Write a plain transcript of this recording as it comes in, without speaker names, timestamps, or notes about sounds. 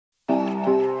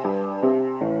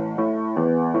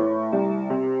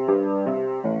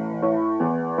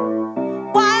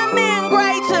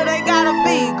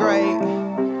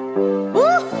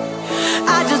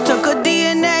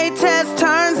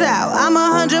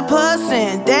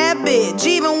100% that bitch.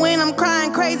 Even when I'm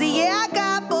crying crazy, yeah, I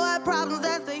got boy problems.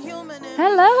 That's the human.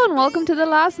 Hello and welcome to the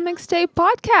Last Mixtape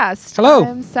podcast. Hello.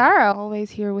 I'm Sarah, always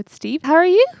here with Steve. How are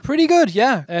you? Pretty good,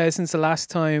 yeah. Since the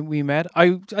last time we met,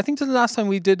 I think to the last time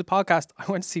we did the podcast,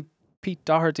 I went to see Pete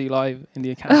Doherty live in the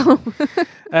Academy,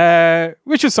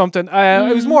 which was something.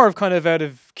 It was more of kind of out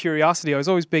of curiosity. I was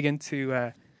always big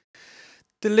into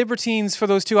the Libertines for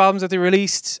those two albums that they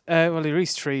released. Well, they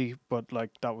released 3, but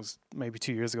like that was maybe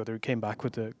 2 years ago. They came back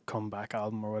with the comeback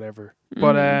album or whatever.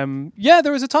 But yeah,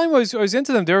 there was a time I was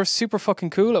into them. They were super fucking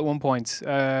cool at one point.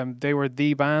 They were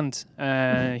the band.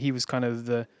 He was kind of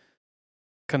the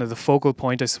focal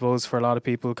point, I suppose, for a lot of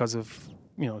people because of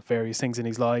various things in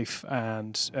his life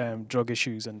and drug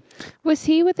issues. And Was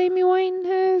he with Amy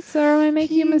Winehouse, or am I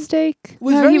making a mistake?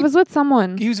 was No, very- he was with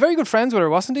someone. he was very good friends with her,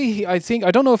 wasn't he? I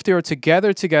don't know if they were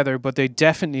together, but they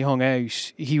definitely hung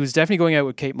out. He was definitely going out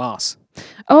with Kate Moss.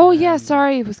 Oh yeah,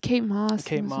 sorry, it was Kate Moss.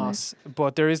 Kate It was Moss.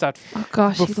 But there is that. Oh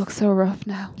gosh, he looks so rough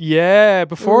now. Yeah,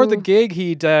 before the Ooh. gig,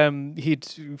 he'd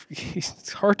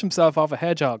hurt himself off a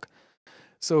hedgehog.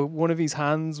 So one of his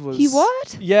hands was. He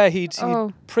what? Yeah, he'd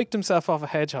Oh. pricked himself off a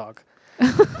hedgehog,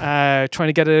 trying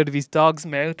to get it out of his dog's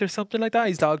mouth or something like that.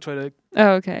 His dog tried to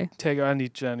Oh, okay. take it and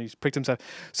he pricked himself.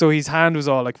 So his hand was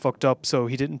all like fucked up. So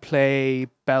he didn't play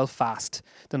Belfast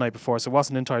the night before. So I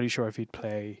wasn't entirely sure if he'd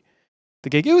play the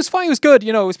gig. It was fine. It was good.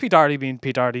 It was Pete Doherty being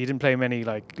Pete Doherty. He didn't play many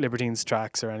like Libertines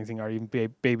tracks or anything, or even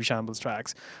Baby Shambles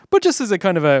tracks. But just as a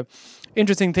kind of a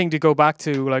interesting thing to go back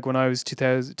to, like when I was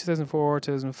 2004,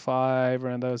 2005,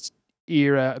 around that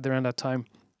era, around that time,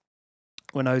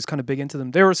 when I was kind of big into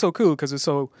them. They were so cool because it was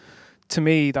so, to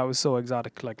me, that was so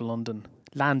exotic, like London,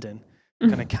 Landon,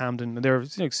 kind of Camden, and they were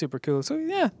super cool. So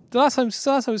yeah, the last time I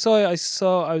saw it,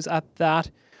 I was at that,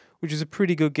 which was a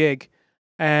pretty good gig.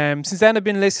 Since then I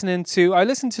listened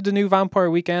to the new Vampire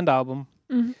Weekend album,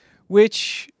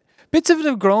 which bits of it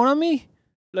have grown on me.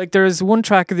 Like there's one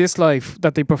track of This Life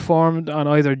that they performed on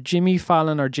either Jimmy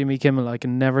Fallon or Jimmy Kimmel. I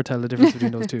can never tell the difference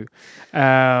between those two.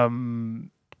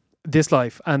 This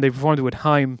Life, and they performed it with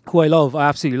Haim, who I love. I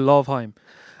absolutely love Haim.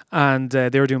 And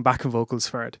they were doing backing vocals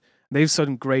for it. They've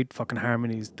some great fucking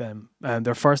harmonies, them. And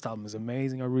their first album is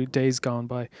amazing. Days Gone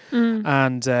By.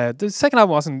 And the second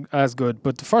album wasn't as good,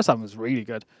 but the first album was really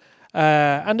good.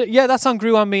 And that song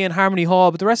grew on me in Harmony Hall,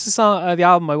 but the rest of the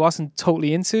album I wasn't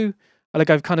totally into. Like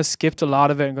I've kind of skipped a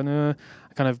lot of it and gone,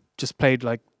 I kind of just played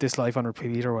like This Life on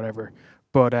repeat or whatever.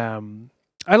 But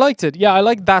I liked it. Yeah, I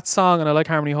like that song and I like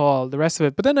Harmony Hall, the rest of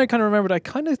it. But then I kind of remembered I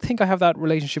kind of think I have that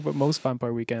relationship with most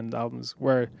Vampire Weekend albums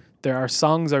where there are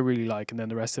songs I really like and then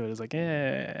the rest of it is like,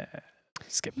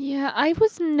 skip. Yeah, I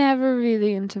was never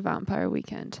really into Vampire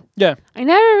Weekend. Yeah. I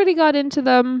never really got into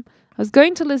them. I was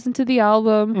going to listen to the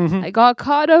album. I got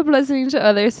caught up listening to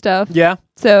other stuff. Yeah.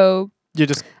 So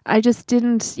I just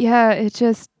didn't,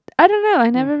 I don't know. I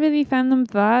never really found them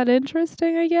that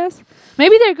interesting, I guess.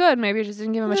 Maybe they're good. Maybe I just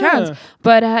didn't give them a chance.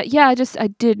 But I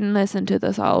didn't listen to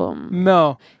this album.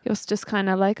 No. It was just kind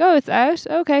of like, oh, it's out.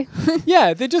 Okay.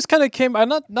 Yeah, they just kind of came,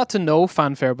 not to no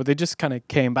fanfare, but they just kind of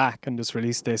came back and just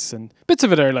released this. And bits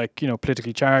of it are like,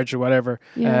 politically charged or whatever.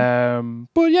 Yeah.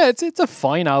 But yeah, it's a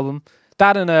fine album.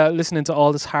 That and listening to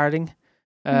Aldous Harding,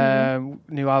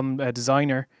 new album,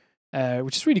 Designer.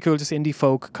 Which is really cool, just indie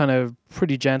folk, kind of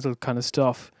pretty gentle kind of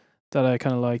stuff that I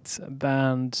kind of liked.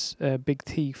 And Big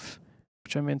Thief,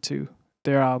 which I'm into,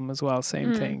 their album as well,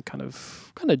 same thing, kind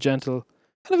of gentle,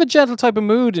 kind of a gentle type of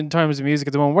mood in terms of music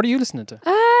at the moment. What are you listening to?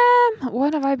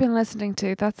 What have I been listening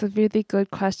to? That's a really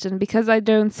good question because I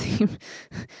don't seem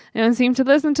to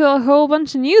listen to a whole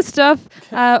bunch of new stuff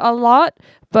a lot.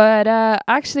 But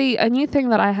actually, a new thing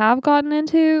that I have gotten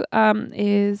into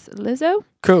is Lizzo.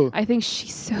 Cool. I think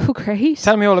she's so great.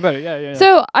 Tell me all about it. Yeah.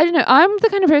 So, I don't know. I'm the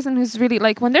kind of person who's really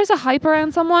like, when there's a hype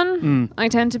around someone, I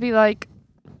tend to be like,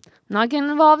 not getting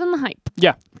involved in the hype.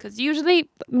 Yeah. Because usually,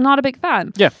 I'm not a big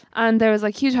fan. Yeah. And there was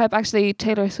like huge hype. Actually,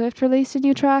 Taylor Swift released a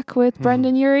new track with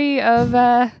Brendan Urie of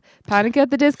Panic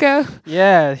at the Disco.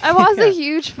 Yeah. I was a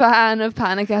huge fan of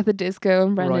Panic at the Disco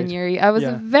and Brendan Urie. I was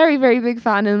a very, very big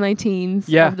fan in my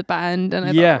teens of the band, and I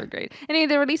thought they were great. Anyway,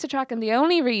 they released a track, and the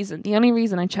only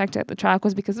reason I checked out the track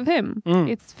was because of him.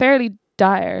 It's fairly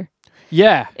dire.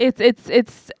 Yeah. It's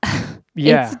it's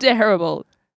terrible.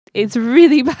 It's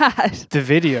really bad. The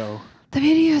video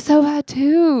is so bad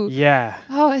too. Yeah.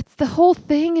 Oh, it's the whole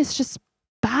thing is just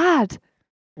bad.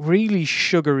 Really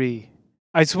sugary.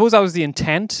 I suppose that was the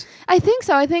intent. I think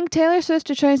so. I think Taylor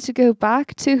Swift tries to go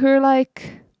back to her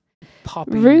like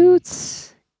Poppy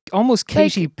roots. almost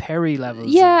Katy Perry levels.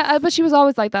 Yeah, but she was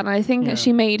always like that, and I think Yeah.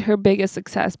 she made her biggest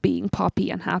success being poppy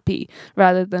and happy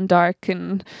rather than dark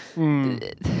and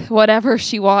whatever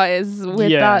she was with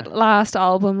Yeah. that last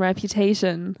album,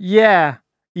 Reputation. Yeah.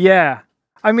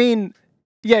 I mean,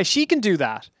 yeah, she can do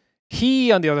that.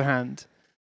 He, on the other hand,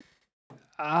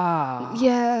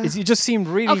 Yeah. he just seemed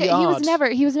really Okay, odd.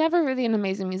 he was never really an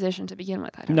amazing musician to begin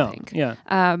with, I don't think. Yeah.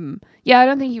 Yeah, I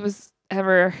don't think he was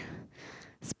ever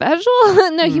special.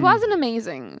 No, he wasn't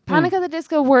amazing. Panic at the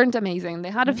Disco weren't amazing. They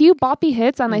had a few boppy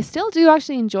hits, and I still do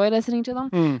actually enjoy listening to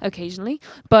them occasionally.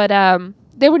 But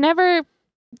they were never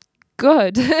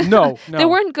good. No. They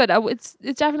weren't good. It's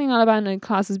definitely not a band in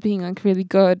class as being like really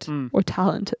good or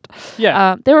talented.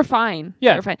 Yeah. They were fine.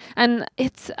 Yeah. They were fine. And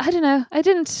I don't know. I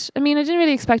didn't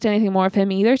really expect anything more of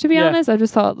him either, to be Yeah. honest. I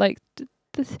just thought like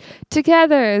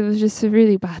together it was just a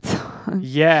really bad song.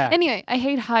 Yeah. Anyway, I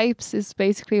hate hypes is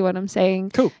basically what I'm saying.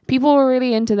 Cool. People were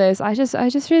really into this. I just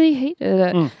really hated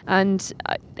it. And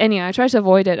anyway, I try to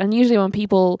avoid it. And usually when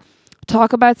people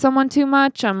talk about someone too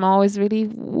much, I'm always really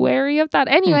wary of that.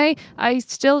 Anyway, I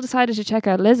still decided to check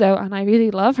out Lizzo, and I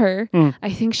really love her. I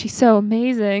think she's so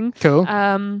amazing. Cool.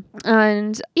 And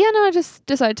I just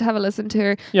decided to have a listen to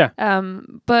her. Yeah.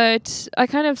 But I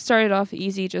kind of started off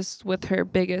easy just with her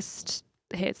biggest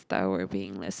hits that were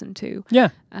being listened to. Yeah.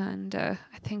 And I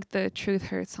think the Truth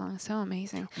Hurts song is so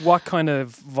amazing. What kind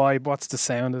of vibe? What's the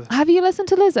sound of it? Have you listened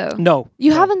to Lizzo? No.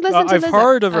 You haven't listened to I've Lizzo?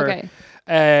 heard of her. Okay.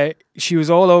 She was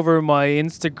all over my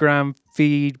Instagram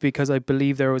feed because I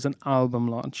believe there was an album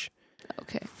launch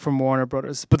Okay. from Warner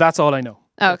Brothers. But that's all I know.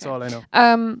 That's Okay. all I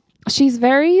know. She's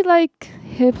very like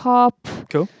hip hop.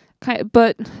 Cool.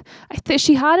 But I think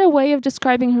she had a way of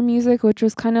describing her music which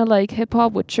was kind of like hip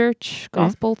hop with church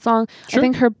gospel song. Sure. I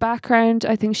think her background,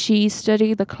 I think she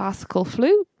studied the classical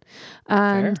flute.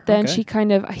 And Fair, then okay. she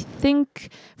kind of, I think,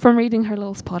 from reading her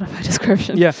little Spotify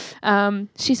description, Yeah.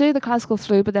 she studied the classical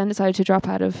flute, but then decided to drop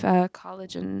out of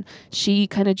college, and she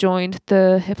kind of joined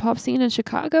the hip hop scene in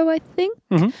Chicago, I think.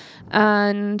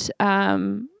 And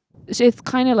it's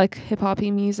kind of like hip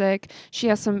hoppy music. She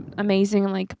has some amazing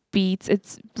like beats.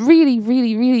 It's really,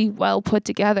 really, really well put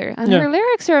together, and her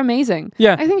lyrics are amazing.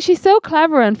 Yeah. I think she's so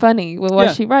clever and funny with what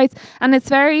Yeah. she writes, and it's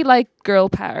very like girl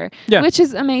power, which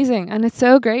is amazing, and it's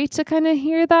so great to kind of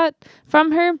hear that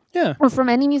from her. Yeah. Or from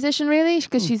any musician really,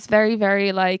 because she's very,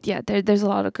 very like, there's a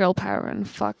lot of girl power and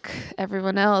fuck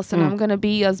everyone else, and I'm gonna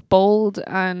be as bold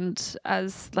and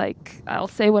as like, I'll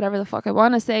say whatever the fuck I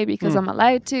want to say because I'm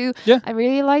allowed to. Yeah. I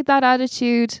really like that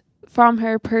attitude from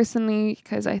her personally,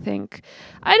 because I think,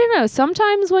 I don't know,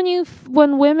 sometimes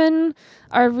when women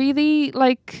are really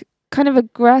like kind of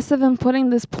aggressive in putting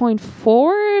this point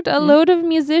forward, a load of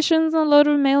musicians, a load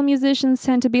of male musicians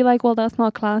tend to be like, well, that's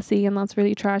not classy and that's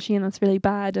really trashy and that's really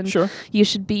bad, and Sure. you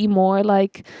should be more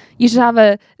like, you should have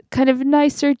a kind of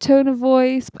nicer tone of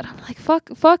voice. But I'm like,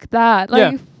 fuck that,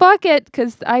 like fuck it,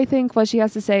 because I think what she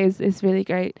has to say is really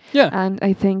great. Yeah. And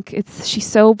I think she's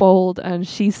so bold and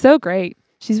she's so great.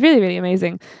 She's really, really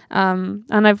amazing. And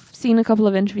I've seen a couple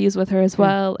of interviews with her as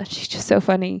well, and she's just so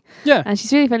funny. Yeah. And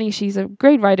she's really funny. She's a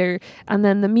great writer. And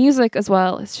then the music as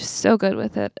well is just so good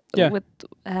with it, with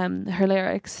her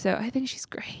lyrics. So I think she's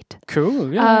great.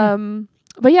 Cool. Yeah.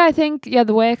 But yeah, I think,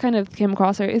 the way I kind of came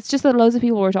across her, it's just that loads of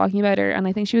people were talking about her, and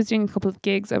I think she was doing a couple of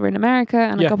gigs over in America,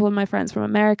 and a couple of my friends from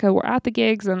America were at the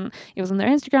gigs, and it was on their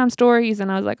Instagram stories,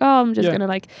 and I was like, oh, I'm just going to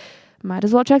like, might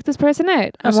as well check this person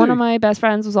out. And one of my best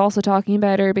friends was also talking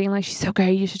about her, being like, she's so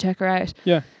great, you should check her out.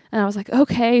 Yeah. And I was like,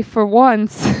 okay, for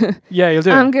once, you'll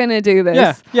do I'm it. going to do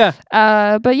this. Yeah.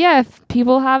 But yeah, if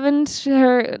people haven't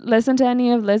listened to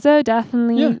any of Lizzo,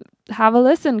 definitely have a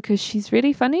listen, because she's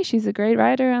really funny. She's a great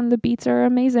writer, and the beats are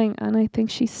amazing, and I think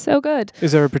she's so good.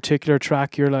 Is there a particular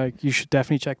track you're like, you should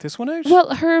definitely check this one out?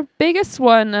 Well, her biggest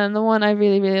one, and the one I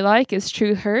really, really like, is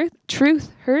Truth Hurts. Truth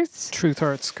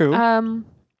Hurts. Cool.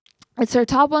 It's her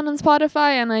top one on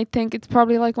Spotify, and I think it's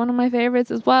probably like one of my favorites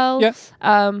as well.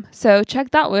 Yeah. So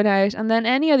check that one out, and then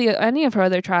any of her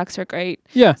other tracks are great.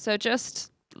 Yeah. So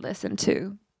just listen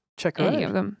to Check her any out.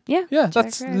 of them. Yeah. Yeah, check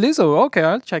that's her out. Lizzo. Okay,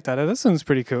 I'll check that out. That sounds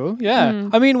pretty cool. Yeah.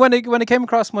 I mean, when it came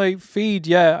across my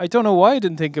feed, I don't know why I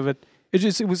didn't think of it.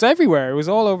 It was everywhere. It was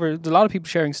all over. A lot of people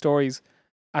sharing stories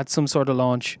at some sort of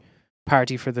launch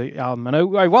party for the album, and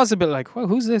I was a bit like, well,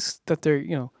 who's this that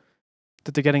they're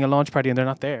that they're getting a launch party and they're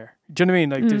not there. Do you know what I mean?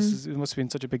 Like it must have been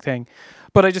such a big thing.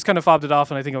 But I just kind of fobbed it off,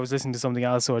 and I think I was listening to something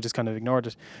else, so I just kind of ignored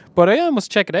it. But I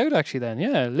must check it out actually then.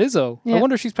 Yeah, Lizzo. Yeah. I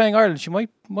wonder if she's playing Ireland. She might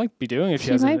be doing it.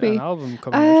 She has might be. an album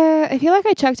coming out. I feel like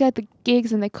I checked out the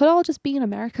gigs and they could all just be in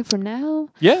America for now.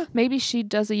 Yeah. Maybe she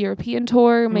does a European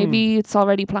tour. Maybe it's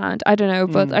already planned. I don't know.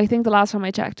 But I think the last time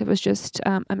I checked, it was just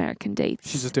American dates.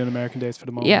 She's just doing American dates for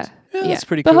the moment. Yeah. That's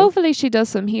pretty But cool. hopefully she does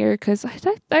some here, because I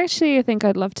think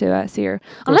I'd love to see her.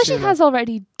 Unless she has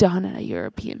already done a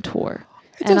European tour.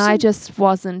 And I just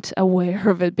wasn't aware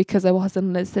of it because I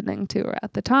wasn't listening to her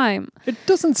at the time. It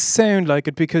doesn't sound like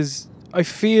it, because I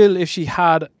feel if she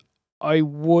had, I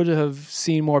would have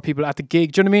seen more people at the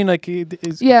gig. Do you know what I mean? Like,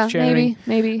 sharing.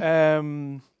 maybe.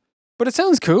 But it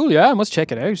sounds cool. Yeah, I must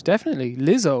check it out. Definitely,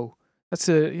 Lizzo. It's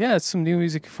some new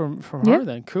music from her.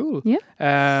 Then cool.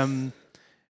 Yeah.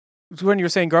 When you were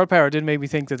saying girl power, it did make me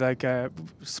think that like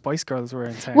Spice Girls were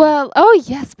in town. Well, oh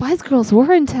yes, Spice Girls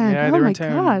were in town. Yeah, oh they were my in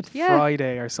town god, yeah,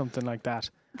 Friday or something like that.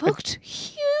 Looked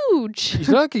huge.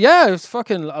 Look, yeah, it was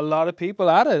fucking a lot of people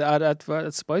at it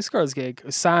at Spice Girls gig.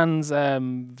 Sans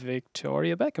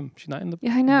Victoria Beckham. She's not in the.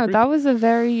 Yeah, I know. That was a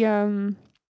very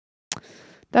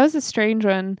that was a strange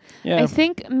one. Yeah. I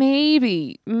think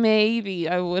maybe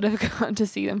I would have gone to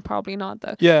see them. Probably not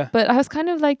though. Yeah. But I was kind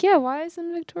of like, yeah, why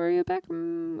isn't Victoria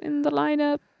Beckham in the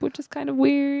lineup? Which is kind of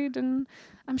weird. And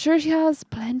I'm sure she has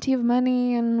plenty of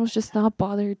money and was just not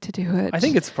bothered to do it. I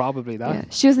think it's probably that. Yeah.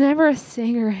 She was never a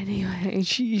singer anyway.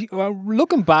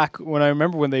 Looking back, when I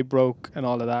remember when they broke and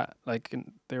all of that, like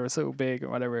they were so big or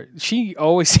whatever, she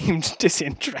always seemed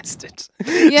disinterested.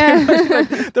 Yeah.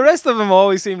 Like, the rest of them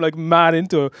always seemed like mad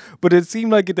into it, but it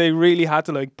seemed like they really had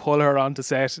to like pull her onto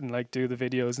set and like do the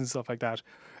videos and stuff like that.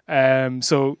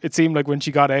 So it seemed like when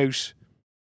she got out,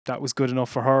 that was good enough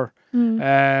for her.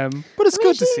 But it's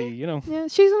good to see, you know. Yeah,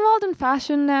 she's involved in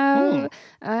fashion now.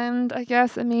 And I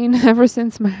guess, ever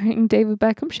since marrying David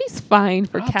Beckham, she's fine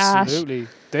for cash. Absolutely.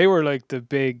 They were like the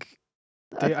big...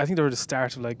 I think they were the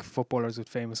start of like footballers with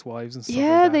famous wives and stuff like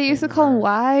that. Yeah, they used to call them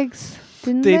wags,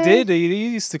 didn't they? They did. They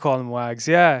used to call them wags.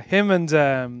 Yeah, him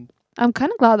and... I'm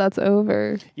kind of glad that's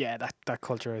over. Yeah, that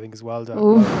culture I think is well done.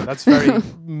 Ooh. Well done. That's very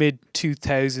mid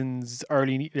 2000s,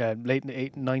 late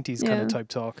 90s kind of type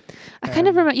talk. I kind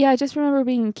of remember. Yeah, I just remember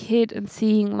being a kid and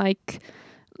seeing like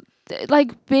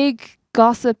big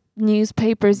gossip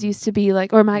newspapers used to be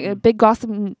like, or big gossip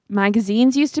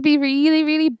magazines used to be really,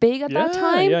 really big at that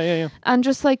time. Yeah. And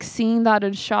just like seeing that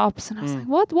in shops, and I was like,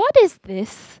 what is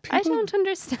this? I don't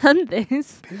understand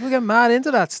this. People get mad into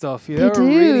that stuff. They were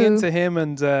really into him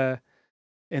and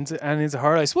into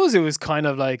her. I suppose it was kind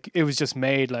of like, it was just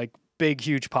made like big,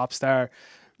 huge pop star.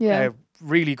 Yeah.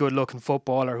 Really good looking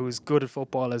footballer who was good at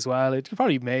football as well. It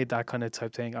probably made that kind of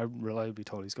type thing. I'm reliably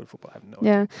told he's good at football. I have no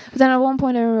idea. But then at one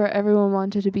point I remember everyone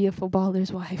wanted to be a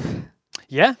footballer's wife.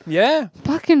 Yeah.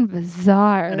 Fucking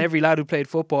bizarre. And every lad who played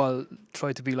football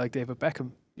tried to be like David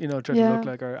Beckham. Tried to look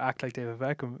like or act like David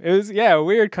Beckham. It was a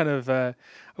weird kind of a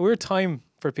weird time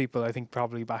for people, I think,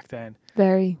 probably back then.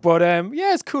 Very. But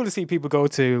it's cool to see people go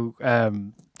to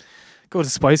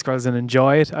Spice Girls and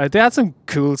enjoy it. They had some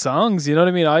cool songs, you know what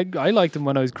I mean? I liked them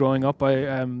when I was growing up. I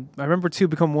remember Two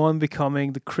Become One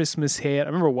becoming the Christmas hit. I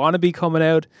remember Wannabe coming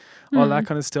out, all that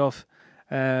kind of stuff.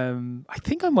 I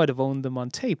think I might have owned them on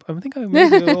tape. I think I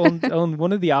maybe owned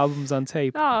one of the albums on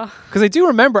tape. Because I do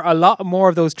remember a lot more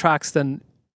of those tracks than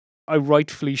I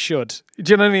rightfully should.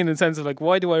 Do you know what I mean? In the sense of like,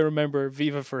 why do I remember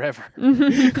Viva Forever?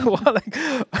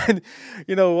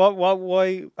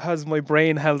 Why has my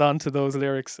brain held on to those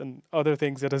lyrics and other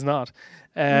things it has not?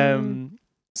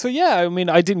 So yeah,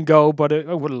 I didn't go, but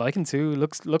I would have liked to.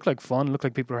 Looked like fun. Looked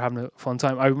like people were having a fun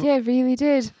time. Yeah, it really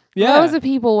did. Yeah. Loads of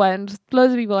people went.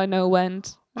 Loads of people I know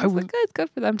went. I was like, it's good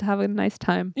for them to have a nice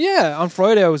time. Yeah, on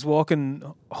Friday I was walking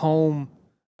home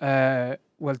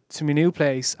to my new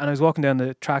place, and I was walking down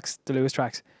the Lewis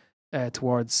tracks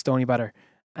towards Stony Batter,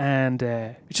 and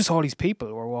it's just all these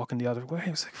people were walking the other way.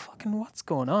 I was like, fucking what's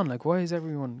going on? Like, why is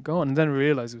everyone going? And then I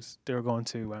realised they were going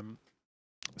to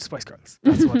Spice Girls.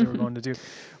 That's what they were going to do.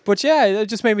 But yeah, it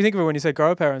just made me think of it when you said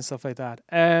girl power and stuff like that.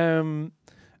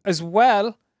 As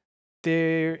well,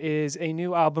 there is a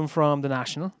new album from The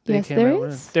National. Yes, there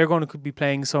is. They're going to be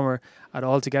playing summer at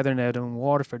All Together now down in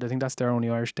Waterford. I think that's their only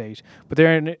Irish date. But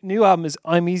their new album is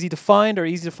I'm Easy to Find. I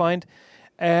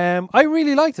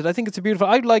really liked it. I think it's a beautiful...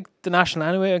 I like The National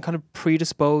anyway. I'm kind of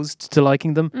predisposed to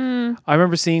liking them. I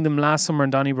remember seeing them last summer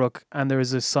in Donnybrook, and there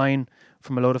was a sign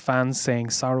from a load of fans saying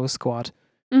Sorrow Squad.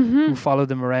 who followed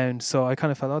them around. So I kind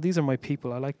of felt, oh, these are my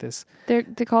people. I like this. They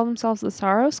call themselves the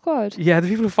Sorrow Squad. Yeah, the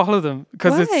people who follow them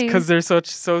because they're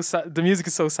so sad. The music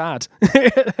is so sad.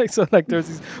 So like there's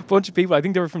this bunch of people. I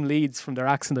think they were from Leeds, from their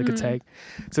accent I could take.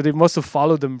 So they must have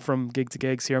followed them from gig to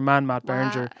gig. So your man Matt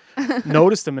Berenger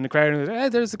noticed them in the crowd and was like, hey,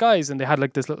 there's the guys, and they had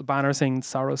like this little banner saying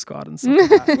Sorrow Squad and stuff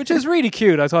like that, which is really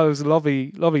cute. I thought it was a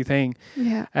lovely thing.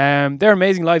 Yeah. They're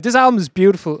amazing live. This album is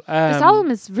beautiful. This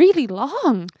album is really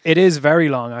long. It is very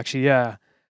long, actually. Yeah,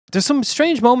 there's some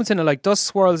strange moments in it, like Dust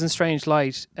Swirls and Strange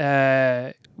Light,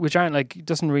 which aren't like,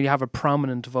 doesn't really have a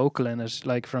prominent vocal in it,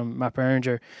 like from Matt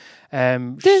Berenger.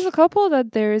 There's a couple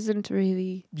that there isn't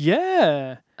really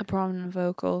a prominent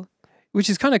vocal, which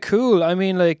is kind of cool. I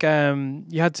mean, like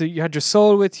you had Your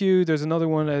Soul With You. There's another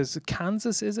one as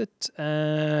Kansas, is it?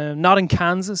 Not in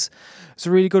Kansas. It's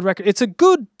a really good record. It's a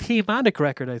good thematic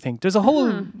record, I think. There's a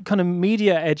whole kind of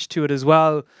media edge to it as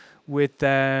well. With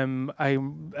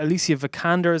Alicia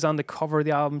Vikander is on the cover of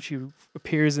the album. She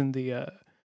appears in the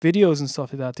videos and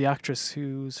stuff like that. The actress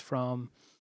who's from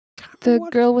the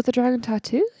girl with the dragon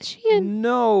tattoo. Is she in?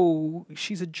 No,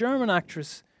 she's a German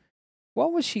actress.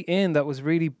 What was she in that was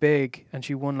really big and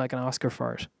she won like an Oscar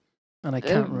for it? And I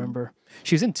can't remember.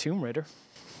 She was in Tomb Raider.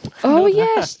 Oh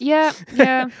yes, yeah.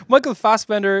 Michael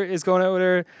Fassbender is going out with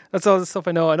her. That's all the stuff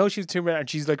I know. I know she's Tomb Raider and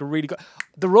she's like a really good.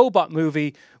 The Robot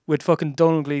movie with fucking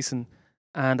Donald Gleason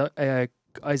and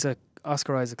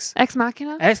Oscar Isaacs. Ex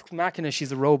Machina. Ex Machina. She's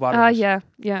the robot. Yeah.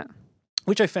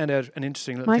 Which I found out an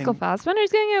interesting little Michael thing.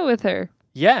 Fassbender's going out with her.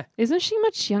 Yeah. Isn't she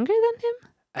much younger than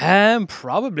him?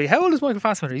 Probably. How old is Michael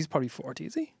Fassbender? He's probably 40,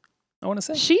 is he? I want to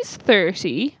say. She's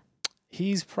 30.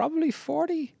 He's probably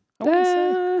 40. I want to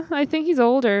say. I think he's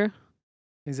older.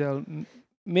 He's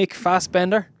Mick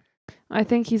Fassbender. I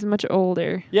think he's much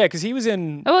older. Yeah, because he was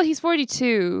in. Oh well, he's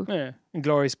 42. Yeah,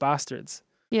 Inglourious Bastards.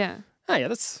 Yeah. Ah, yeah,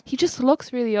 that's He just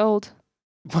looks really old.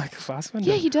 Michael Fassbender.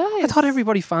 Yeah, he does. I thought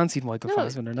everybody fancied Michael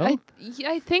Fassbender. No,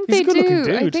 I think He's they a good-looking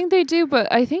do. I dude. think they do, but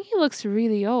I think he looks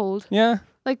really old. Yeah,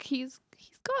 Like he's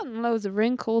gotten loads of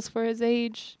wrinkles for his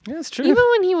age. yeah, it's true. Even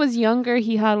when he was younger,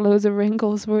 he had loads of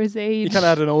wrinkles for his age. He kind of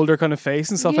had an older kind of face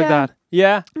and stuff like Yeah. that.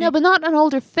 Yeah. No, but not an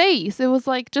older face. It was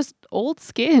like just old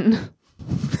skin.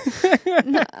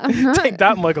 No, I'm not. Take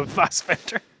that, Michael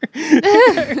Fassbender.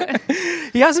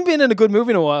 He hasn't been in a good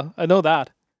movie in a while. I know that.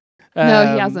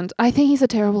 No, he hasn't. I think he's a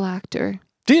terrible actor.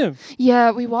 Do you?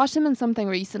 Yeah, we watched him in something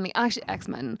recently. Actually,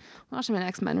 X-Men. We watched him in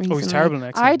X-Men recently. Oh, he's terrible in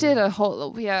X-Men. I did a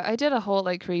whole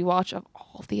like rewatch of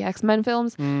all of the X-Men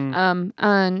films.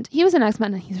 And he was in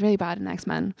X-Men and he's really bad in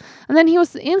X-Men. And then he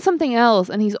was in something else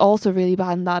and he's also really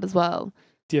bad in that as well.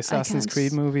 The Assassin's can't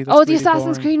Creed movie. The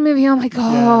Assassin's Creed movie. Oh my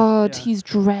god, yeah. he's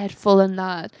dreadful in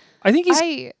that. I think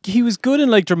he was good in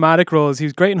like dramatic roles. He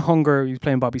was great in Hunger. He was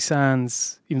playing Bobby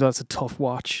Sands, even though it's a tough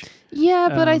watch. Yeah,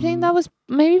 but I think that was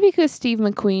maybe because Steve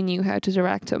McQueen knew how to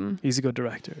direct him. He's a good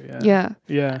director. Yeah.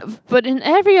 But in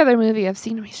every other movie I've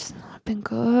seen him, he's just not been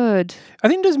good. I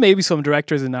think there's maybe some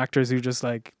directors and actors who just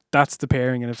like, that's the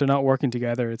pairing, and if they're not working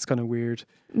together, it's kind of weird.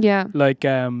 Yeah. Like De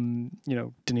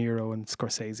Niro and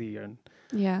Scorsese, and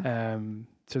Yeah.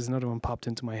 there's another one popped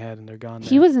into my head and they're gone.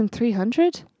 He was in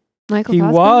 300. Michael He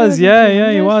Fassbender was, in yeah,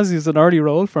 300. he was. He was an early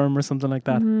role for him or something like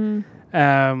that.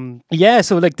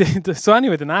 So like, so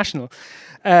anyway, The National.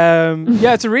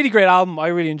 Yeah, it's a really great album. I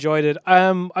really enjoyed it.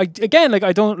 I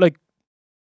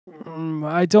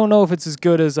don't know if it's as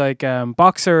good as like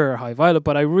Boxer or High Violet,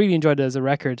 but I really enjoyed it as a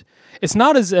record. It's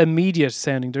not as immediate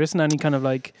sounding. There isn't any kind of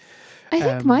like. I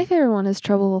think my favorite one is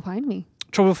Trouble Will Find Me.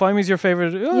 Trouble Will Find Me is your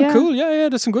favorite. Oh, Yeah. Cool. Yeah.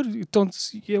 There's some good.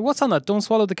 What's on that? Don't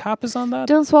Swallow the Cap is on that.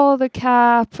 Don't Swallow the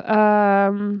Cap.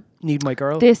 Need My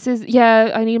Girl.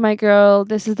 I Need My Girl.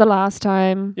 This Is the Last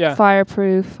Time. Yeah.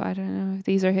 Fireproof. I don't know if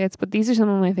these are hits, but these are some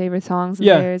of my favorite songs of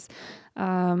Yeah. theirs.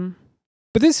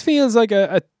 But this feels like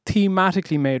a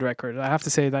thematically made record. I have to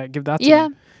say that. Give that to Yeah.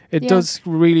 them. It Yeah. does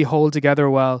really hold together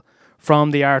well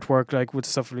from the artwork, like with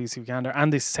the stuff of Alicia Vikander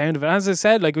and the sound of it. As I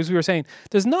said, like as we were saying,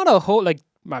 there's not a whole like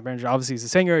Matt Berenger obviously is a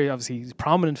singer, obviously he's a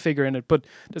prominent figure in it, but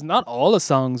there's not all the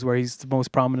songs where he's the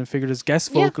most prominent figure. There's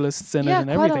guest vocalists in it and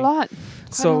everything. Quite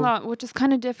a lot, which is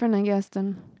kind of different, I guess,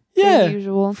 than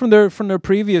usual. From their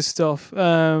previous stuff.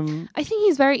 I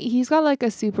think he's got like a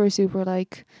super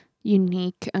like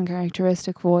unique and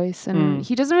characteristic voice, and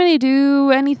he doesn't really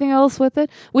do anything else with it,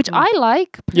 which I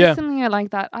like personally. I like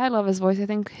that. I love his voice. I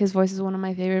think his voice is one of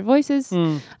my favorite voices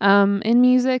in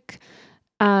music.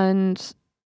 And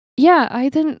yeah,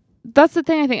 that's the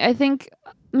thing. I think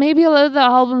maybe a lot of the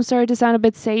albums started to sound a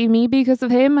bit samey because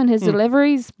of him and his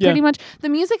deliveries. Yeah. Pretty much, the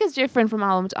music is different from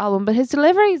album to album, but his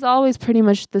delivery is always pretty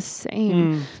much the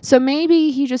same. So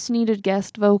maybe he just needed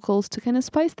guest vocals to kind of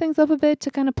spice things up a bit,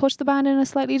 to kind of push the band in a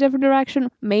slightly different direction.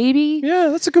 Maybe. Yeah,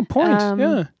 that's a good point.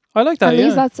 Yeah. I like that.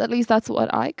 At least that's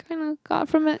what I kind of got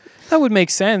from it. That would make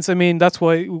sense. I mean, that's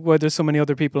why there's so many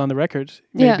other people on the record.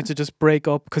 Maybe to just break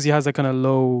up, because he has that kind of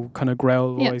low, kind of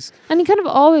growl voice. And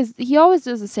he always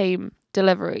does the same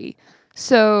delivery.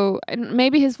 So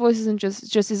maybe his voice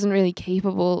isn't really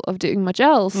capable of doing much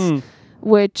else.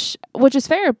 Which is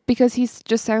fair, because he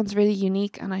just sounds really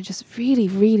unique, and I just really,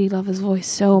 really love his voice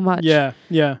so much. Yeah,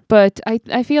 yeah. But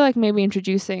I feel like maybe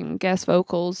introducing guest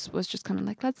vocals was just kind of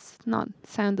like, let's not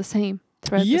sound the same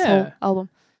throughout this whole album.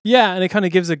 Yeah, and it kind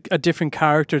of gives a different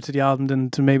character to the album than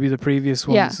to maybe the previous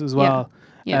ones as well.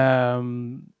 Yeah.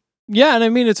 And I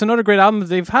mean, it's another great album.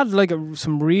 They've had like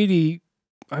some really...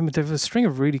 I mean, they have a string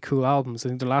of really cool albums. I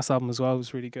think the last album as well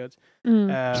was really good.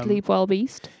 Sleep Well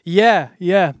Beast. Yeah,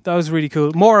 that was really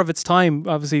cool. More of its time,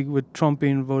 obviously, with Trump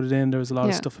being voted in. There was a lot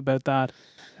of stuff about that.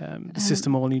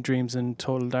 System Only Dreams and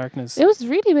Total Darkness. It was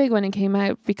really big when it came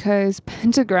out, because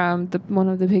Pentagram, one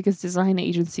of the biggest design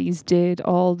agencies, did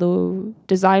all the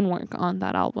design work on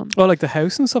that album. Oh, like the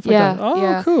house and stuff like that?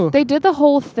 Oh, cool. They did the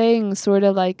whole thing sort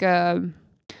of like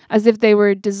as if they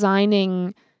were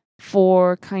designing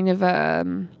for kind of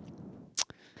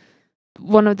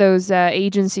one of those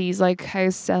agencies, like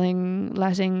house selling,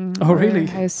 letting. Oh, really?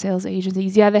 House sales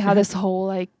agencies. Yeah, they had this whole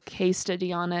like case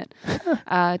study on it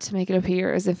to make it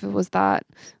appear as if it was that,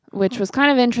 which was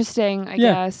kind of interesting, I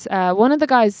guess. One of the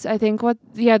guys, I think, one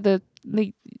of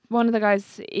the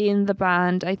guys in the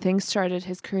band, I think, started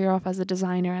his career off as a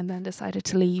designer and then decided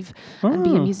to leave and be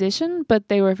a musician, but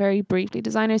they were very briefly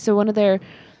designers. So one of their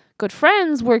good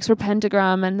friends works for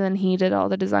Pentagram, and then he did all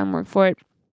the design work for it.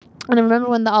 And I remember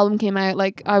when the album came out,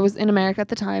 like, I was in America at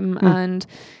the time, and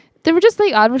there were just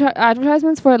like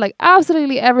advertisements for it, like,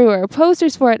 absolutely everywhere,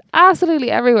 posters for it absolutely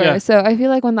everywhere. So I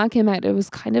feel like when that came out, it was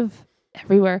kind of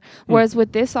everywhere, whereas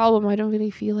with this album, I don't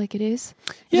really feel like it is.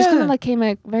 It just kind of like came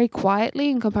out very quietly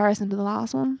in comparison to the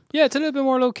last one. It's a little bit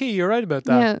more low-key. You're right about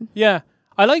that.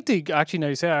 I like now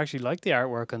you say, I actually like the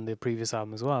artwork on the previous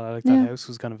album as well. I like that house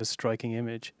was kind of a striking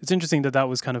image. It's interesting that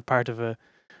was kind of part of a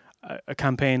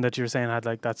campaign that you were saying had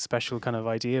like that special kind of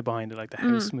idea behind it, like the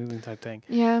house moving type thing.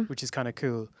 Which is kind of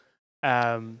cool.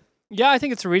 I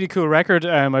think it's a really cool record.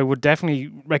 I would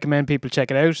definitely recommend people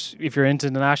check it out. If you're into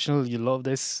the National, you'll love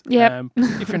this.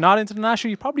 If you're not into the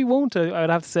National, you probably won't, I'd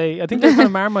have to say. I think they're kind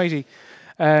of Marmitey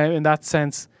in that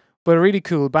sense, but a really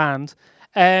cool band.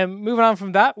 Moving on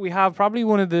from that, we have probably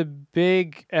one of the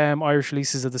big Irish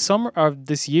releases of the summer, or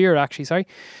this year actually, sorry.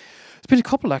 It's been a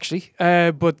couple actually,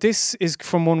 but this is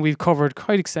from one we've covered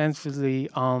quite extensively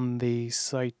on the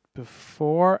site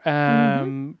before.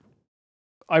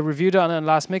 I reviewed it on a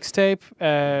last mixtape,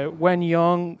 When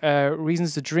Young,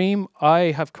 Reasons to Dream.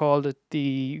 I have called it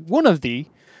one of the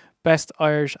best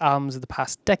Irish albums of the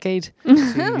past decade. So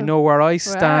you know where I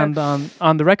stand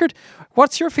on the record.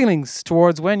 What's your feelings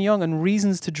towards When Young and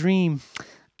Reasons to Dream?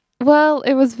 Well,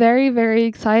 it was very, very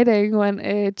exciting when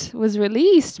it was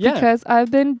released because I've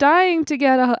been dying to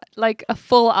get a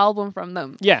full album from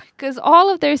them. Yeah. Because all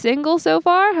of their singles so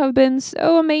far have been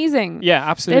so amazing. Yeah,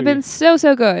 absolutely. They've been so,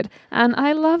 so good. And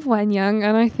I love When Young.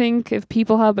 And I think if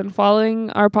people have been following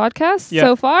our podcast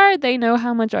so far, they know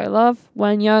how much I love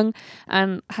When Young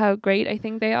and how great I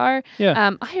think they are.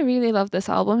 Yeah. I really love this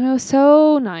album. It was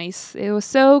so nice. It was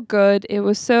so good. It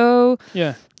was so...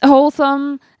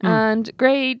 wholesome and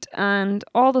great, and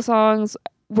all the songs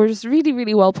were just really,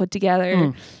 really well put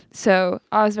together. So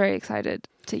I was very excited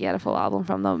to get a full album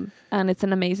from them, and it's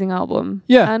an amazing album.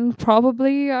 And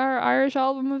probably our Irish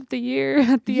album of the year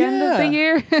at the end of the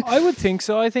year. I would think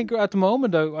so. I think at the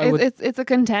moment it's a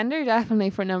contender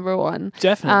definitely for number one.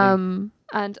 Definitely.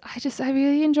 And I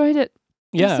really enjoyed it.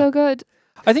 Yeah, it's so good.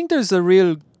 I think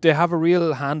they have a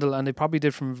real handle, and they probably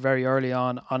did from very early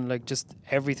on like just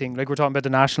everything. Like we're talking about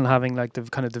the National having like the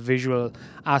kind of the visual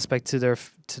aspect to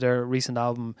their recent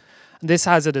album, and this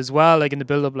has it as well. Like in the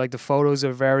build up, like the photos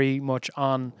are very much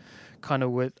on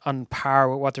par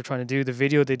with what they're trying to do. The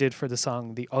video they did for the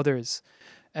song The Others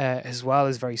as well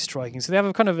is very striking. So they have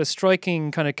a kind of a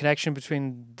striking kind of connection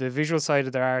between the visual side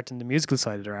of their art and the musical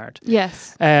side of their art.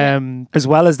 Yes. As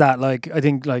well as that, like I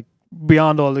think like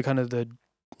beyond all the kind of the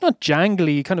not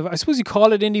jangly kind of, I suppose you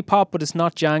call it indie pop, but it's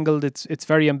not jangled. It's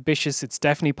very ambitious. It's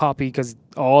definitely poppy because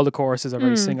all the choruses are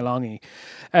very sing-alongy.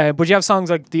 But you have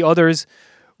songs like The Others,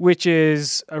 which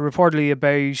is reportedly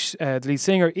about the lead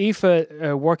singer Aoife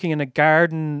working in a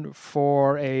garden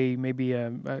for maybe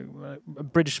a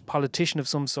British politician of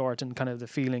some sort, and kind of the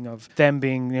feeling of them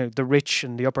being the rich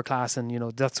and the upper class, and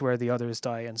that's where the others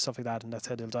die and stuff like that, and that's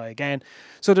how they'll die again.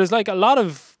 So there's like a lot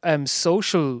of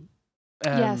social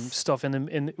stuff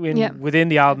within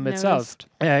the album itself,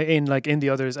 in the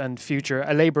others and Future,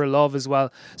 A Labour of Love as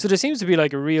well. So there seems to be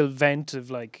like a real vent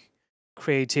of like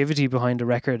creativity behind the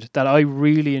record that I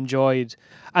really enjoyed,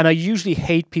 and I usually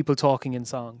hate people talking in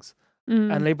songs,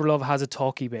 and Labour of Love has a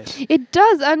talky bit. It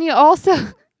does, and you also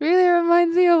really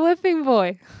reminds me of Whipping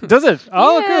Boy. Does it?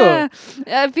 Oh, yeah. Cool.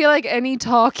 I feel like any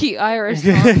talky Irish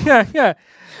song yeah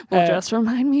will just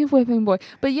remind me of Whipping Boy.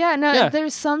 But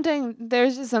there's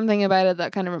just something about it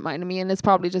that kind of reminded me, and it's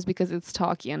probably just because it's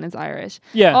talky and it's Irish.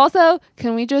 Yeah. Also,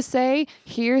 can we just say,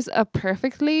 here's a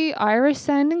perfectly Irish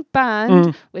sounding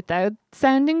band without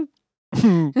sounding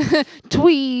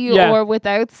twee or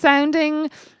without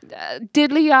sounding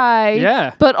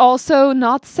diddly-eye, but also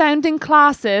not sounding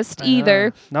classist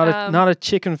either. Not a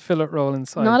chicken fillet roll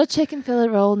inside. Not a chicken fillet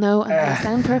roll, no. And they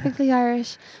sound perfectly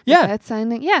Irish without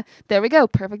sounding... Yeah, there we go.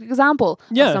 Perfect example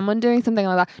of someone doing something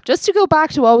like that. Just to go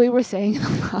back to what we were saying in the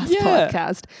last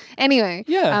podcast. Anyway,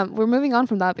 we're moving on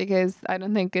from that because I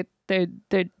don't think there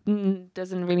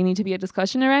doesn't really need to be a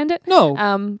discussion around it. No.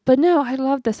 But no, I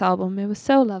love this album. It was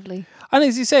so lovely. And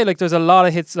as you say, like there's a lot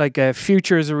of hits, like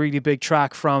Future is a really big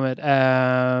track from it.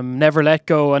 Never Let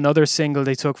Go, another single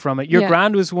they took from it. Your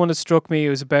Grand was one that struck me. It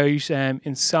was about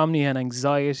insomnia and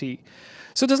anxiety.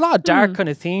 So there's a lot of dark kind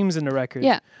of themes in the record.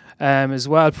 Yeah. As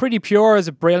well. Pretty Pure is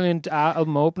a brilliant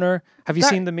album opener. Have you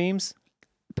seen the memes?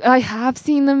 I have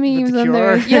seen the memes on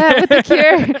there. Yeah, with The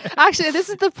Cure. Actually, this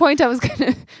is the point I was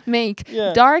going to make.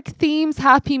 Yeah. Dark themes,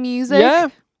 happy music. Yeah.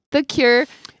 The Cure.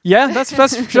 Yeah, that's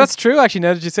true. Actually,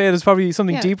 now that you say it, there's probably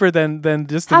something deeper than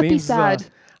just the memes. Sad.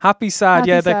 Happy sad.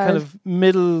 That kind of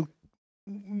middle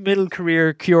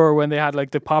career Cure when they had like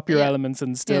the popular elements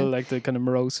and still like the kind of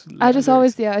morose. I just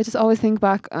always think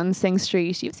back on Sing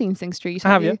Street. You've seen Sing Street,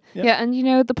 have you? Yeah, and you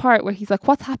know the part where he's like,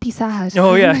 "What's happy sad?"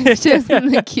 Oh yeah, it's just in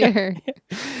The Cure.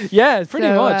 Yeah, pretty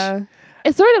much.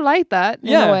 It's sort of like that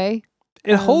in a way.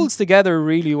 It holds together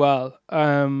really well.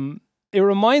 It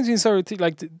reminds me sort of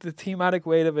like the thematic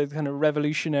weight of it, kind of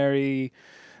revolutionary.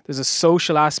 There's a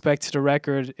social aspect to the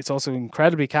record. It's also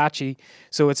incredibly catchy,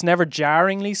 so it's never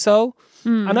jarringly so.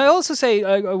 And I also say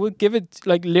I would give it,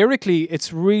 like, lyrically,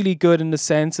 it's really good in the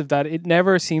sense of that it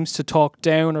never seems to talk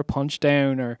down or punch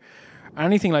down or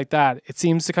anything like that. It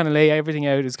seems to kind of lay everything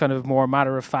out as kind of more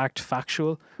matter of fact,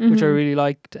 factual, which I really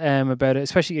liked about it,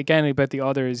 especially again about the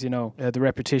others, the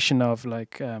repetition of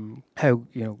like how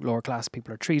lower class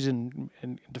people are treated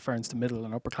in deference to middle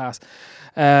and upper class,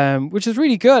 which is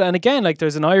really good. And again, like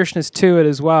there's an Irishness to it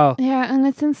as well. Yeah, and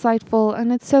it's insightful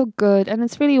and it's so good and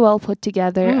it's really well put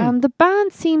together. And the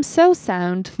band seems so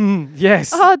sound.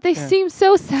 Yes. Oh, they seem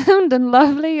so sound and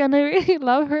lovely, and I really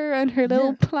love her and her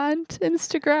little plant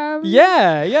Instagram. Yeah.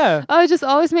 Oh, it just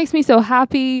always makes me so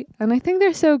happy, and I think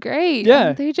they're so great. Yeah.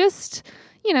 And they just,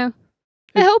 I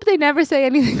hope they never say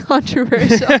anything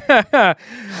controversial.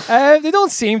 They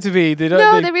don't seem to be. They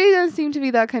really don't seem to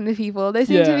be that kind of people. They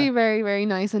seem to be very, very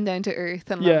nice and down to earth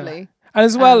and lovely. And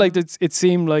as well, like it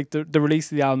seemed like the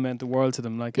release of the album meant the world to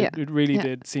them. Like it really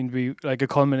did seem to be like a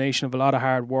culmination of a lot of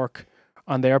hard work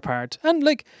on their part. And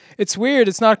like it's weird,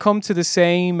 it's not come to the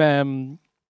same.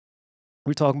 We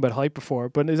were talking about hype before,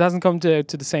 but it hasn't come to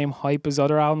the same hype as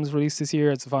other albums released this year,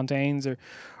 as the Fontaines or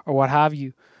what have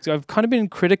you. So I've kind of been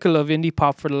critical of indie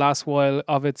pop for the last while,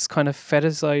 of its kind of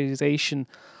fetishization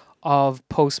of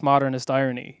postmodernist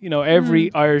irony.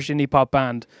 Every Irish indie pop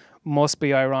band must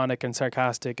be ironic and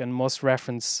sarcastic and must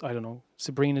reference, I don't know,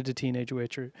 Sabrina the Teenage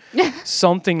Witch or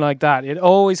something like that. It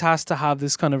always has to have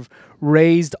this kind of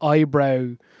raised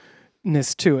eyebrowness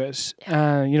to it.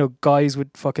 Guys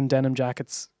with fucking denim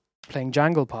jackets playing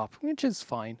jangle pop, which is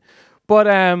fine. But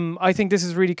I think this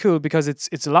is really cool because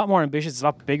it's a lot more ambitious, it's a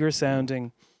lot bigger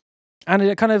sounding, and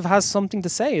it kind of has something to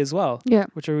say as well. Yeah,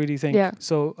 which I really think. Yeah.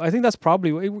 So I think that's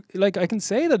probably like I can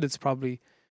say that it's probably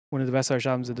one of the best Irish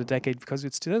albums of the decade because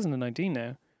it's 2019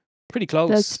 now. Pretty close.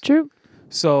 That's true.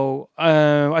 So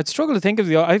I'd struggle to think of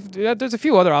there's a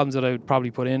few other albums that I would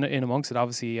probably put in amongst it.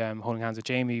 Obviously, Holding Hands with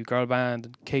Jamie, Girl Band,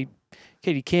 and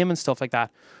Katie Kim and stuff like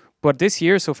that. But this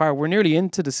year so far, we're nearly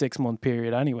into the 6-month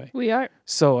period anyway. We are.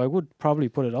 So I would probably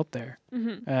put it up there.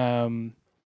 Mm-hmm.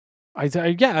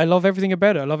 I love everything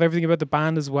about it. I love everything about the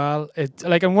band as well.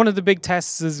 And one of the big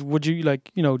tests is, would you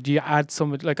do you add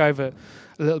some, like I have a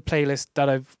little playlist that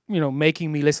I've,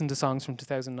 making me listen to songs from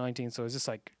 2019. So it's just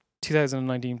like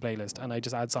 2019 playlist, and I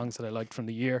just add songs that I liked from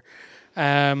the year.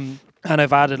 And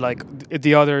I've added like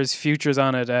the others, Futures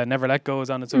on it, Never Let Go is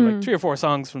on it. So like 3 or 4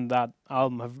 songs from that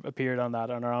album have appeared on that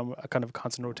and are on a kind of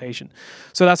constant rotation.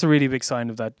 So that's a really big sign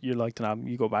of that you liked an album.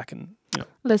 You go back and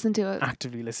listen to it,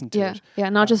 actively listen to it. Yeah,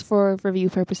 not just for review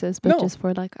purposes, but just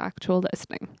for like actual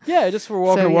listening. Yeah, just for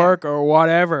walking to work or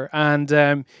whatever. And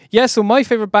so my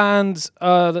favorite bands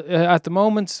at the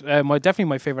moment, definitely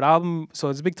my favorite album. So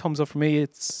it's a big thumbs up for me.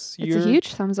 It's a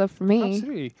huge thumbs up for me.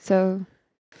 Absolutely. So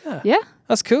yeah,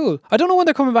 that's cool. I don't know when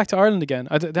they're coming back to Ireland again.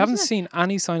 They haven't seen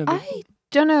any sign of it. I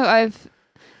don't know.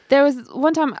 There was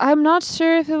one time, I'm not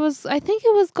sure if it was, I think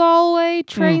it was Galway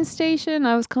train station.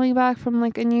 I was coming back from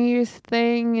like a New Year's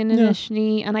thing in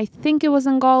Inishni, and I think it was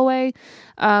in Galway.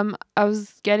 I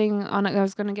was going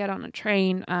to get on a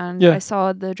train, and I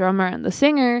saw the drummer and the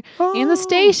singer in the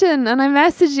station, and I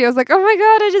messaged you. I was like, oh my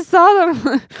God, I just saw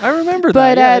them. I remember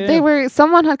that. But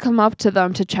someone had come up to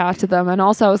them to chat to them, and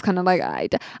also I was kind of like,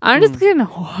 I'm just going to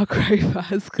walk right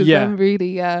past because I'm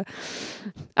really, I'm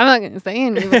not going to say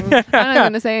anything. I'm not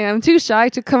going to say, I'm too shy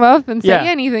to come up and say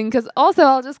anything, because also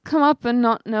I'll just come up and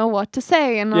not know what to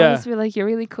say, and I'll just be like, you're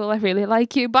really cool, I really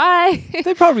like you, bye.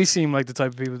 They probably seem like the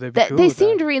type of people they'd be cool with. They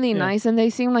seemed really nice, and they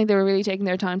seemed like they were really taking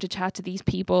their time to chat to these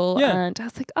people, and I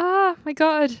was like, my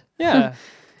God. Yeah.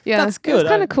 Yeah, that's good. It was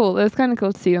kind of cool. It was kind of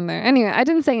cool to see them there. Anyway, I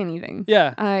didn't say anything.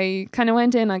 Yeah. I kind of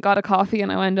went in, I got a coffee,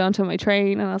 and I went onto my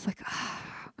train, and I was like,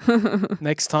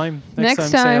 Next time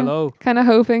say hello. Kind of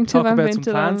hoping to talk bump about into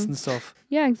some plants them. and stuff.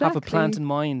 Yeah, exactly. Have a plant in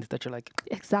mind that you're like.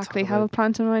 Exactly. Have a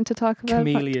plant in mind to talk about.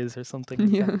 Camellias or something.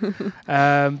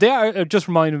 Like they are just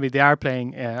reminded me. They are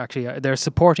playing. They're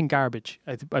supporting Garbage.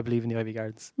 I believe in the Ivy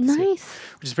Gardens. Nice.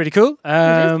 Which is pretty cool.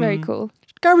 It is very cool.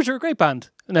 Garbage are a great band.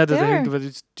 Now that I think of it,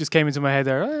 it just came into my head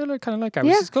there. I kind of like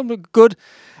Garbage. It's come to good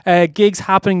gigs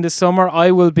happening this summer. I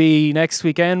will be next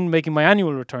weekend making my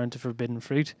annual return to Forbidden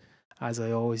Fruit, as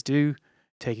I always do,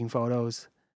 taking photos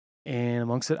in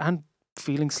amongst it and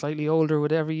feeling slightly older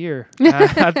with every year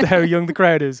at how young the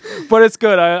crowd is. But it's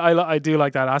good. I do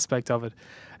like that aspect of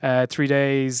it. 3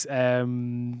 days,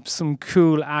 some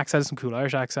cool acts at it, some cool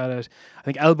Irish acts at it. I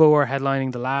think Elbow are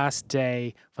headlining the last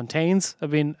day. Fontaines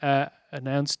have been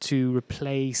announced to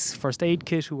replace First Aid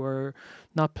Kit, who are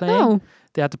not playing.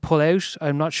 They had to pull out.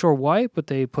 I'm not sure why, but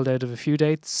they pulled out of a few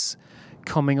dates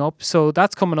coming up. So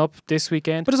that's coming up this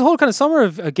weekend. But there's a whole kind of summer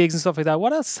of gigs and stuff like that.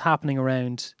 What else is happening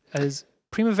around? Is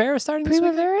Primavera starting this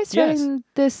weekend? Primavera starting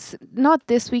not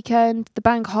this weekend, the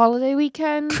bank holiday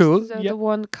weekend. Cool. So the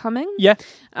one coming. Yeah.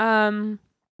 I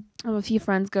have a few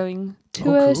friends going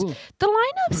to it. Cool. The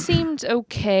lineup seemed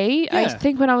okay. Yeah. I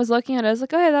think when I was looking at it, I was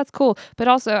like, oh yeah, that's cool. But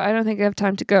also, I don't think I have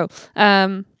time to go.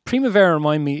 Primavera,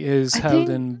 remind me, is held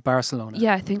in Barcelona.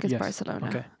 Yeah, I think it's Barcelona.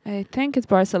 Okay. I think it's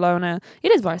Barcelona.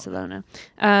 It is Barcelona.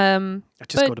 I'd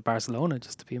just go to Barcelona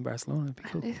just to be in Barcelona. It'd be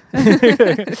cool.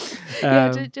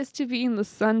 Just to be in the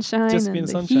sunshine just and be in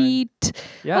the sunshine. heat.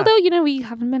 Yeah. Although, we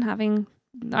haven't been having...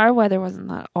 Our weather wasn't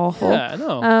that awful. Yeah,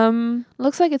 no.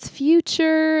 Looks like it's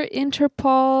Future,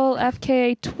 Interpol,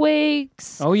 FKA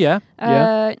Twigs. Oh, yeah.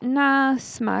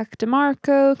 Nas, Mac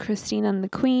DeMarco, Christine and the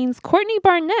Queens, Courtney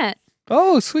Barnett.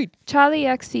 Oh, sweet. Charlie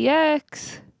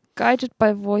XCX, Guided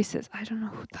by Voices. I don't know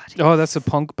who that is. Oh, that's a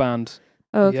punk band.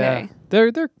 Okay.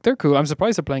 Yeah. They're cool. I'm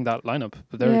surprised they're playing that lineup,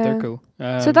 but they're cool.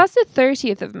 So that's the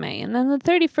 30th of May. And then the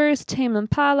 31st, Tame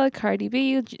Impala, Cardi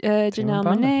B, Janelle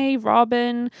Monáe,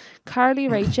 Robin, Carly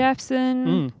Rae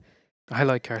Jepsen. I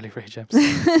like Carly Rae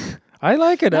Jepsen. I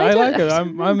like it. I like it.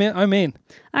 I'm in.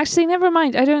 Actually, never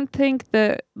mind. I don't think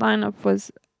the lineup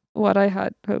was what I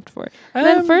had hoped for. And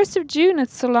then 1st of June,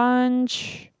 it's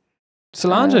Solange.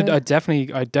 I'd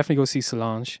definitely go see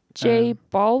Solange. J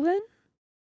Balvin.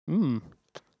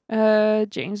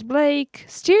 James Blake.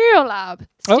 Stereolab.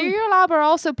 Stereolab are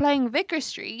also playing Vicar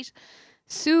Street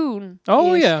soon.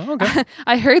 Oh yeah, okay.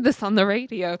 I heard this on the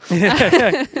radio.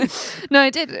 No, I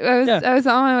did. I was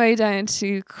on my way down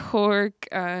to Cork,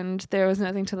 and there was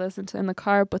nothing to listen to in the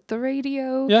car but the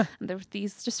radio. Yeah. And there were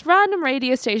these just random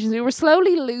radio stations. We were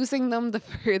slowly losing them the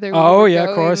further we were going.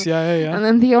 Of course, yeah. And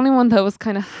then the only one that was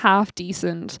kind of half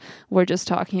decent, we're just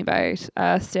talking about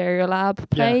Stereolab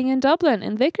playing in Dublin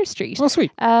in Vicar Street. Oh,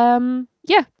 sweet.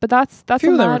 Yeah, but that's a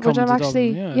mad, which I'm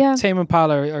actually Dublin, Tame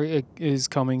Impala is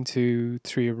coming to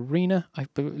 3 Arena, I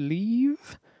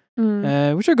believe.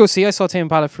 Which I'll go see. I saw Tame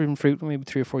Impala Fruit maybe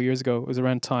 3 or 4 years ago. It was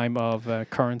around time of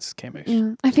Currents came out.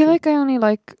 Yeah. I feel like I only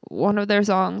like one of their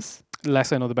songs.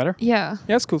 Less I Know the Better. Yeah.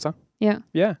 Yeah, it's a cool song. Yeah.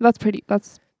 Yeah.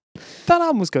 That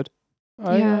album was good.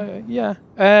 But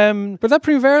that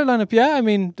Primavera lineup, I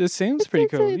mean, it seems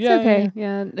pretty cool. It's okay.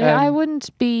 Yeah. I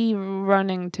wouldn't be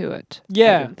running to it.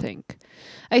 Yeah. I don't think.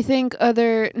 I think not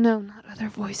other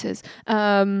voices.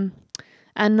 And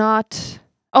not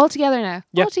All Together Now.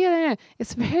 Yeah. All Together Now.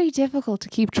 It's very difficult to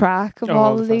keep track of Oh,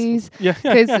 all the of festivals. these. Yeah.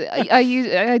 Because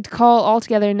I'd call All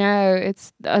Together Now,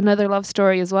 it's another love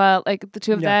story as well. Like the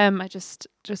two of Yeah. them, I just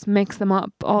mix them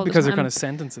up all Because the they're time. kind of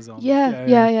sentences on.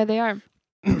 Yeah, they are.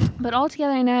 But All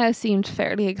Together Now seemed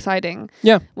fairly exciting.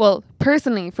 Yeah. Well,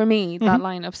 personally, for me, that Mhm.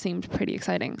 lineup seemed pretty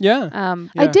exciting. Yeah. I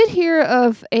Yeah. did hear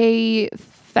of a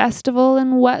festival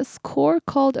in West Cork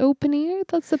called Open Ear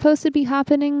that's supposed to be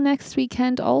happening next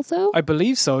weekend also. I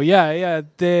believe so. Yeah.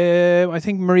 I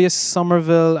think Maria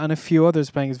Somerville and a few others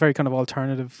playing. It's very kind of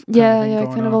alternative. Kind of thing going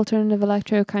kind of on. alternative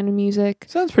electro kind of music.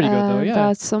 Sounds pretty good though. Yeah.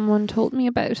 That someone told me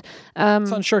about. It's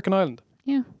on Shirkin Island.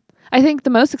 I think the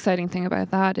most exciting thing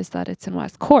about that is that it's in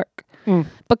West Cork. Mm.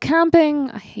 But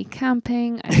camping, I hate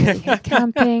camping. I really hate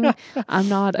camping. I'm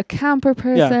not a camper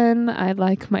person. I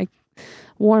like my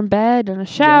warm bed and a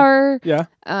shower. Yeah.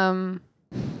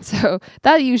 So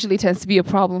that usually tends to be a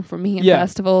problem for me in Yeah.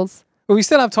 festivals. But we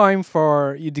still have time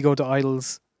for you to go to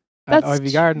Idols at That's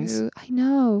Ivy Gardens. true. I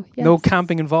know. No yes.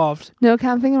 camping involved. No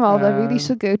camping involved. I really Um,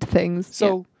 should go to things.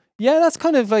 So yeah, that's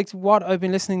kind of like what I've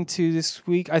been listening to this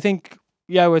week. I think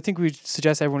we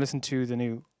suggest everyone listen to the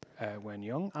new When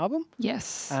Young album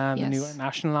yes. and the new yes.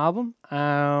 National album.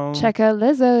 Check out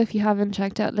Lizzo if you haven't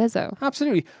checked out Lizzo.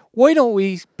 Absolutely. Why don't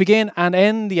we begin and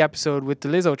end the episode with the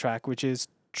Lizzo track, which is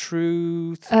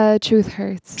Truth Truth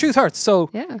Hurts. Truth Hurts. So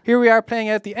Yeah. here we are playing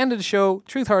out the end of the show,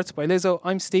 Truth Hurts by Lizzo.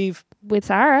 I'm Steve. With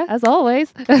Sarah, as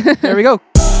always. There we go.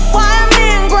 Why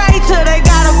men great till they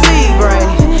gotta be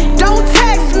great? Don't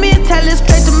text me, tell it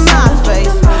straight to my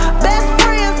face.